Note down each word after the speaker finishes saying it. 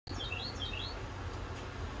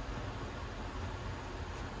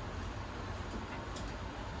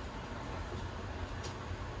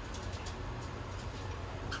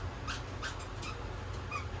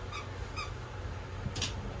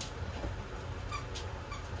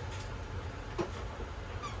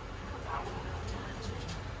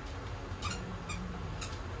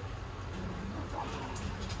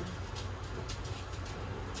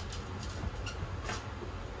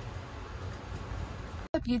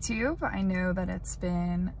YouTube. I know that it's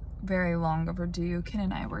been very long overdue. Ken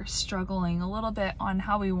and I were struggling a little bit on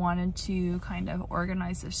how we wanted to kind of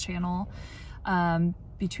organize this channel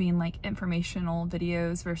between like informational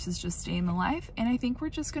videos versus just day in the life, and I think we're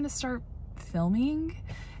just gonna start filming,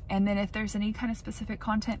 and then if there's any kind of specific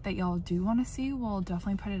content that y'all do want to see, we'll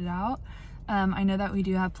definitely put it out. I know that we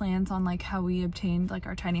do have plans on like how we obtained like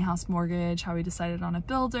our tiny house mortgage, how we decided on a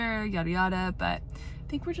builder, yada yada, but I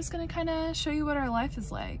think we're just gonna kind of show you what our life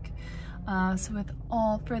is like. So with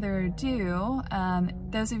all further ado,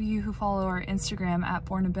 those of you who follow our Instagram at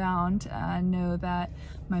Born Abound know that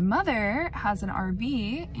my mother has an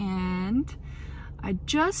RV, and I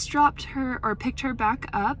just dropped her or picked her back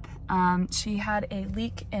up. She had a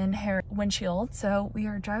leak in her windshield, so we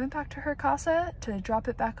are driving back to her casa to drop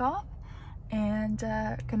it back off, and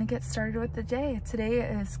gonna get started with the day. Today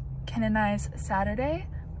is Ken and I's Saturday,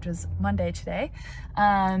 which is Monday today,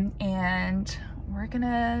 and we're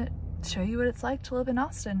gonna show you what it's like to live in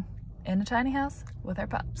Austin in a tiny house with our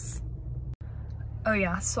pups. Oh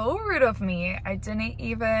yeah, so rude of me. I didn't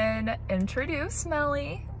even introduce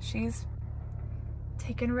Melly. She's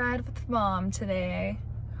taking a ride with mom today.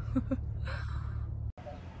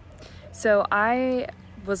 So I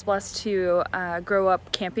was blessed to grow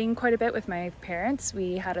up camping quite a bit with my parents.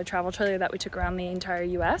 We had a travel trailer that we took around the entire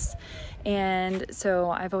US, and so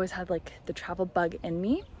I've always had like the travel bug in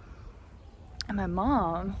me. And my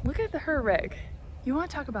mom, look at her rig. You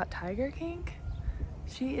want to talk about Tiger King?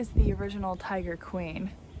 She is the original Tiger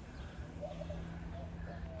Queen.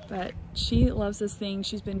 But she loves this thing.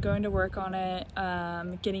 She's been going to work on it,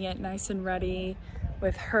 getting it nice and ready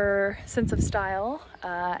with her sense of style,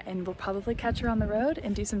 and we'll probably catch her on the road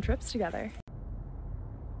and do some trips together.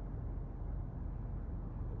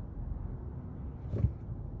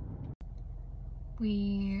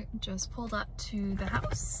 We just pulled up to the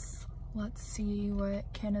house. Let's see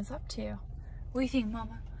what Ken is up to. What do you think,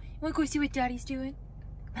 Mama? You wanna go see what Daddy's doing?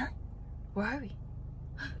 Huh? Where are we?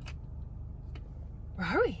 Where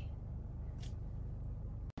are we?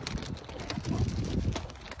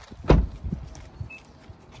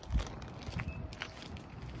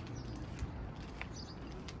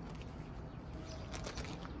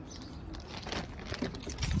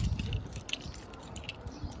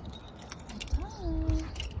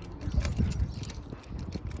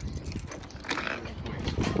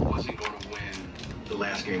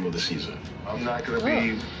 Last game of the season. I'm not going to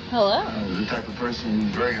be the type of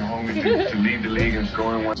person dragging home to lead the league and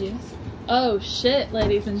scoring one. Oh shit,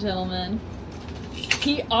 ladies and gentlemen.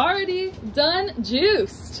 He already done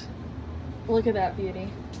juiced. Look at that beauty.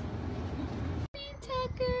 Hey,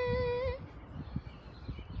 Tucker.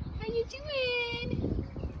 How you doing?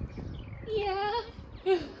 Yeah.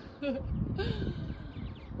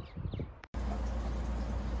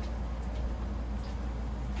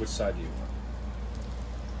 Which side do you want?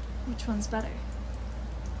 Which one's better?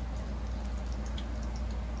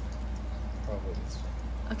 Probably this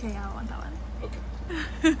one. Okay, yeah, I want that one.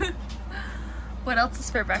 Okay. What else is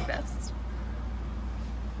for breakfast?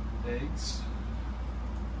 Eggs,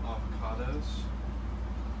 avocados,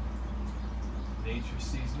 nature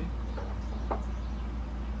seasoning, and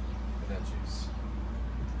that juice.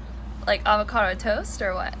 Like avocado toast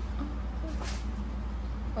or what?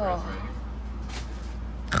 Oh.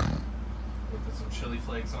 We'll put some chili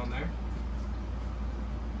flakes on there.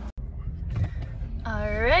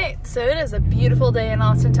 Alright, so it is a beautiful day in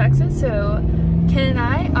Austin, Texas. So Ken and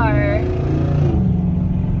I are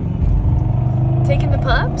taking the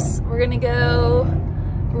pups. We're gonna go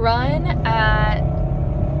run at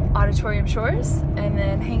Auditorium Shores and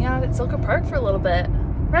then hang out at Zilker Park for a little bit.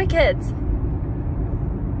 Right, kids?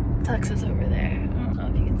 Tux is over there. I don't know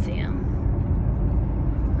if you can see him.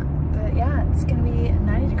 But yeah, it's gonna be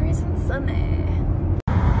 90 degrees and sunny.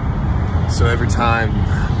 So every time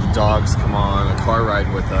the dogs come on a car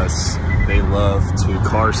ride with us, they love to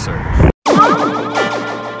car surf.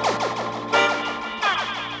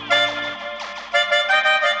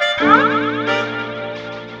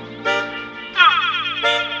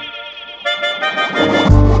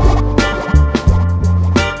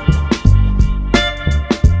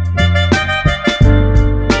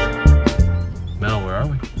 Mel, where are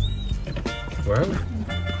we? Where are we?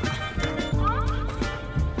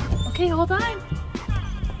 Okay, hold on.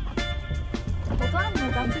 Hold on, we're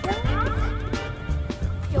about to go.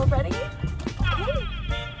 You ready? Okay.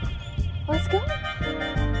 Let's go.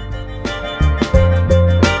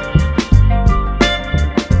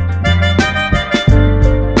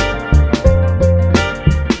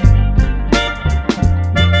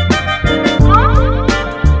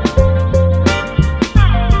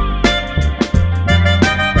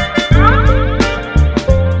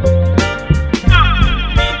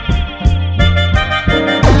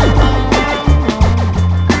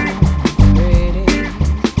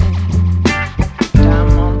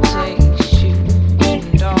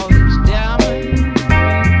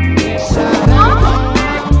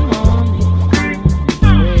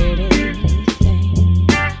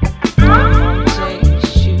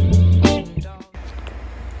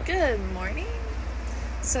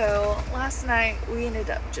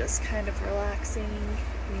 just kind of relaxing.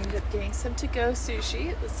 We ended up getting some to-go sushi.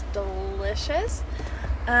 It was delicious.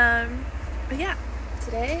 But yeah,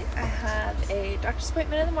 today I have a doctor's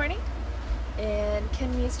appointment in the morning, and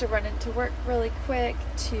Ken needs to run into work really quick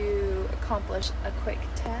to accomplish a quick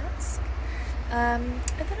task. And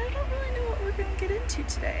then I don't really know what we're going to get into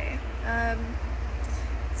today.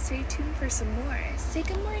 Stay tuned for some more. Say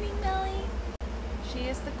good morning, Melly. She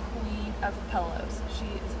is the queen of pillows. She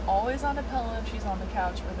is always on a pillow if she's on the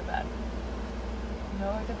couch or the bed. No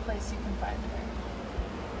other place you can find her.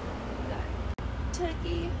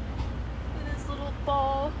 Tuggy with his little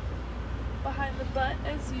ball behind the butt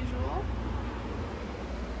as usual.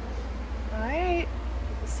 Alright,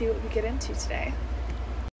 we'll see what we get into today.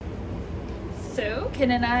 So,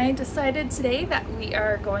 Ken and I decided today that we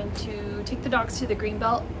are going to take the dogs to the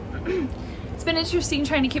Greenbelt. It's been interesting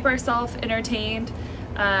trying to keep ourselves entertained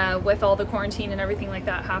with all the quarantine and everything like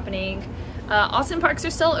that happening. Austin parks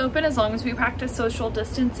are still open as long as we practice social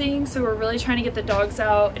distancing, so we're really trying to get the dogs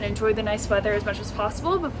out and enjoy the nice weather as much as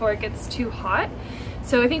possible before it gets too hot.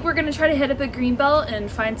 So I think we're going to try to hit up a Greenbelt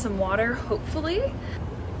and find some water, hopefully.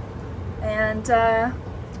 And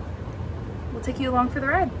we'll take you along for the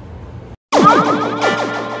ride.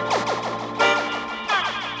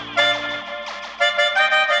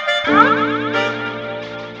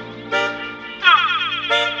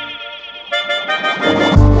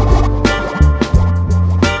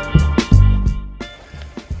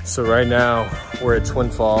 So right now we're at Twin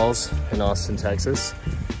Falls in Austin, Texas,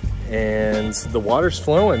 and the water's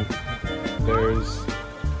flowing. There's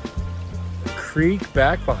a creek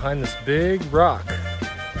back behind this big rock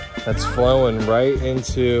that's flowing right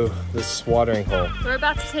into this watering hole. We're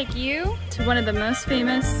about to take you to one of the most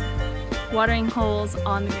famous watering holes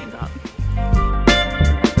on the Greenbelt.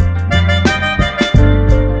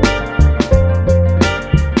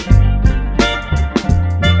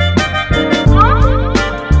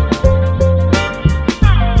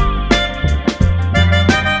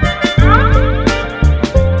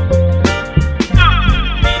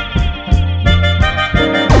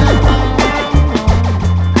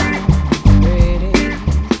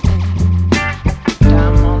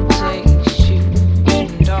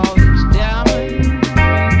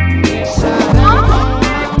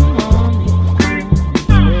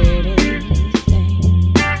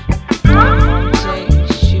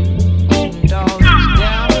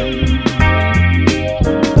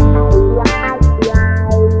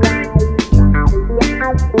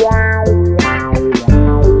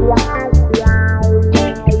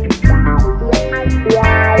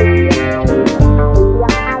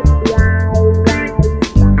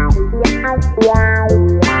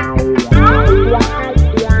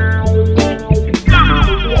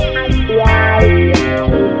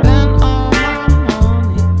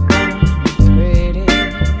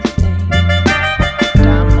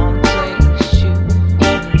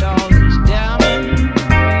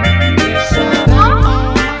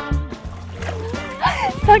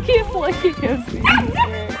 Tucky's looking at me.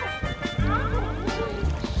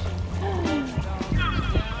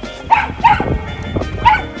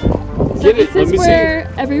 So this is where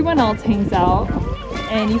everyone else hangs out,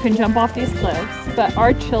 and you can jump off these cliffs, but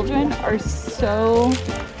our children are so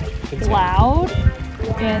loud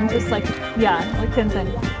and just like, yeah, like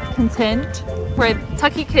content, where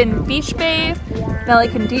Tucky can beach bathe, Melly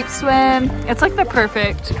can deep swim. It's like the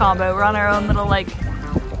perfect combo. We're on our own little like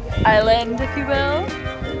island, if you will.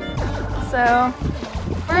 So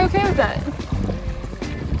we're okay with that.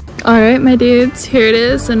 All right, my dudes, here it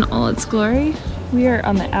is in all its glory. We are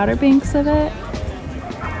on the outer banks of it,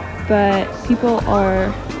 but people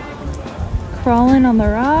are crawling on the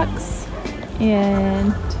rocks,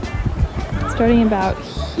 and starting about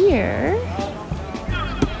here,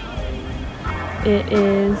 it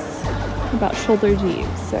is about shoulder deep.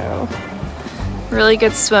 So really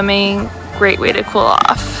good swimming, great way to cool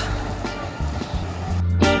off.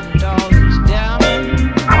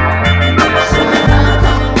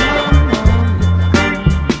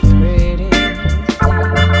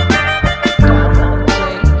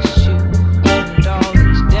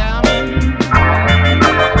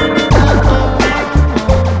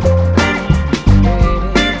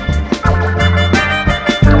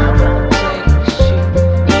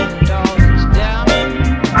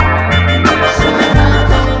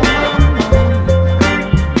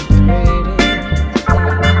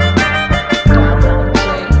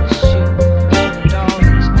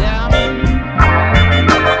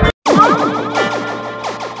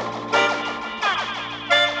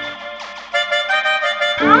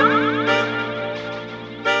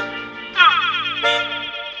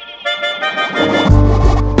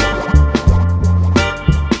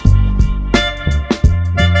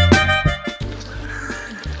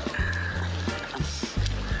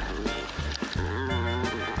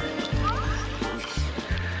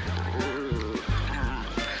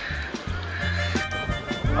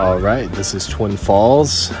 All right, this is Twin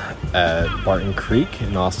Falls at Barton Creek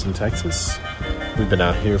in Austin, Texas. We've been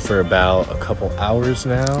out here for about a couple hours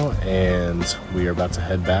now, and we are about to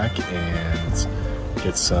head back and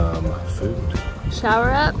get some food. Shower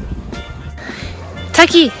up.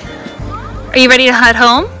 Tucky, are you ready to head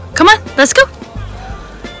home? Come on, let's go.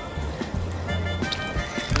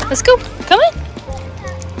 Let's go, come on.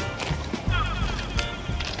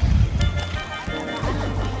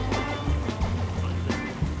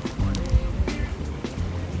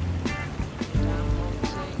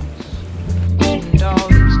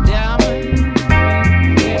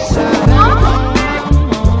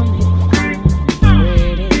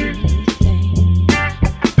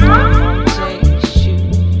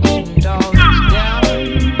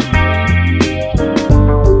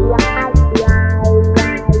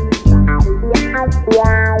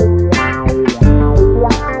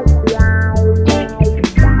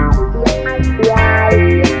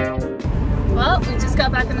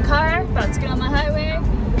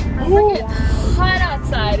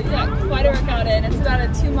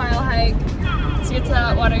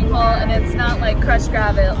 Crushed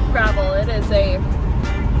gravel. It is a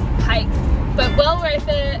hike, but well worth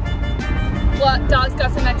it. Well, dog's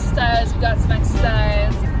got some exercise, we got some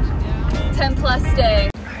exercise. 10+ day.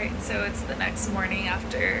 Alright, so it's the next morning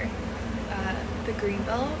after the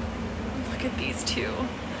Greenbelt. Look at these two.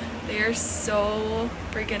 They are so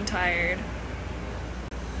freaking tired.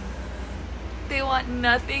 They want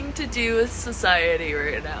nothing to do with society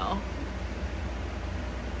right now.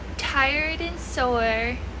 Tired and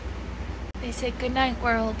sore. They say good night,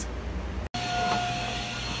 world.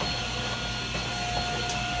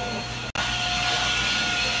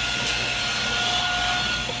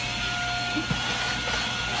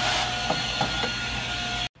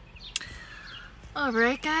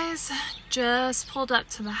 Alright guys, just pulled up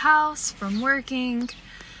to the house from working.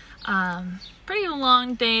 Pretty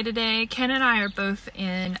long day today. Ken and I are both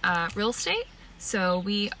in real estate. So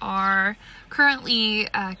we are currently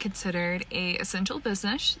considered a essential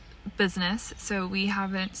business, so we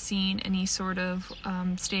haven't seen any sort of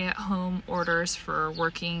stay-at-home orders for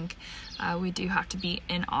working. We do have to be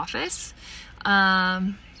in office.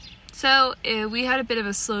 So we had a bit of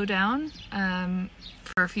a slowdown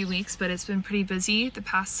for a few weeks, but it's been pretty busy the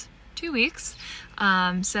past 2 weeks.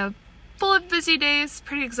 So full of busy days,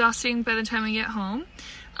 pretty exhausting by the time we get home.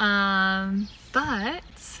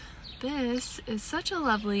 But this is such a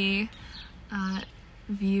lovely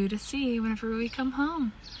view to see whenever we come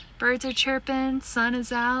home. Birds are chirping, sun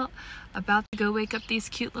is out, about to go wake up these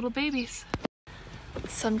cute little babies.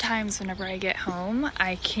 Sometimes whenever I get home,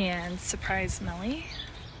 I can surprise Melly,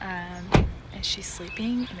 and she's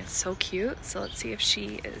sleeping, and it's so cute. So let's see if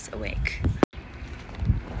she is awake.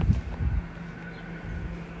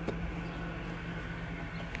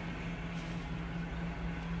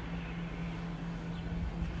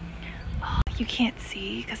 You can't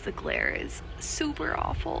see because the glare is super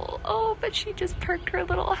awful. Oh, but she just perked her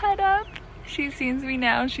little head up. She sees me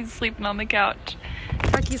now. She's sleeping on the couch.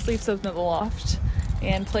 Tucky sleeps up in the loft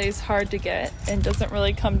and plays hard to get and doesn't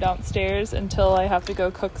really come downstairs until I have to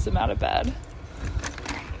go cook some out of bed.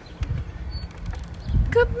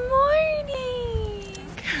 Good morning.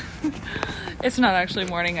 It's not actually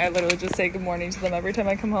morning. I literally just say good morning to them every time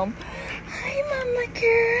I come home. Hi, mama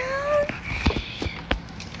girl.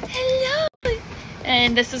 Hello.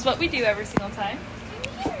 And this is what we do every single time.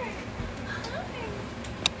 Come here. Hi.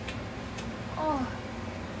 Oh.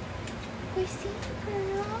 We see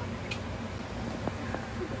you, girl.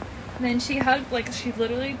 And then she hugged, like she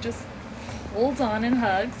literally just holds on and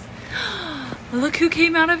hugs. Look who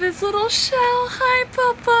came out of his little shell. Hi,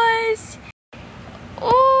 Papas.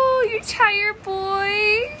 Oh, you tired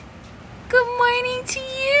boy. Good morning to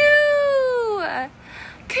you.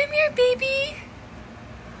 Come here, baby.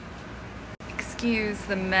 Excuse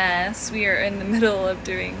the mess. We are in the middle of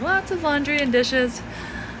doing lots of laundry and dishes.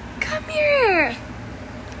 Come here.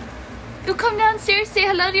 You'll come downstairs, say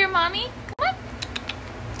hello to your mommy. Come on.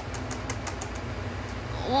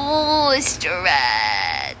 Oh,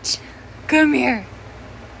 stretch. Come here.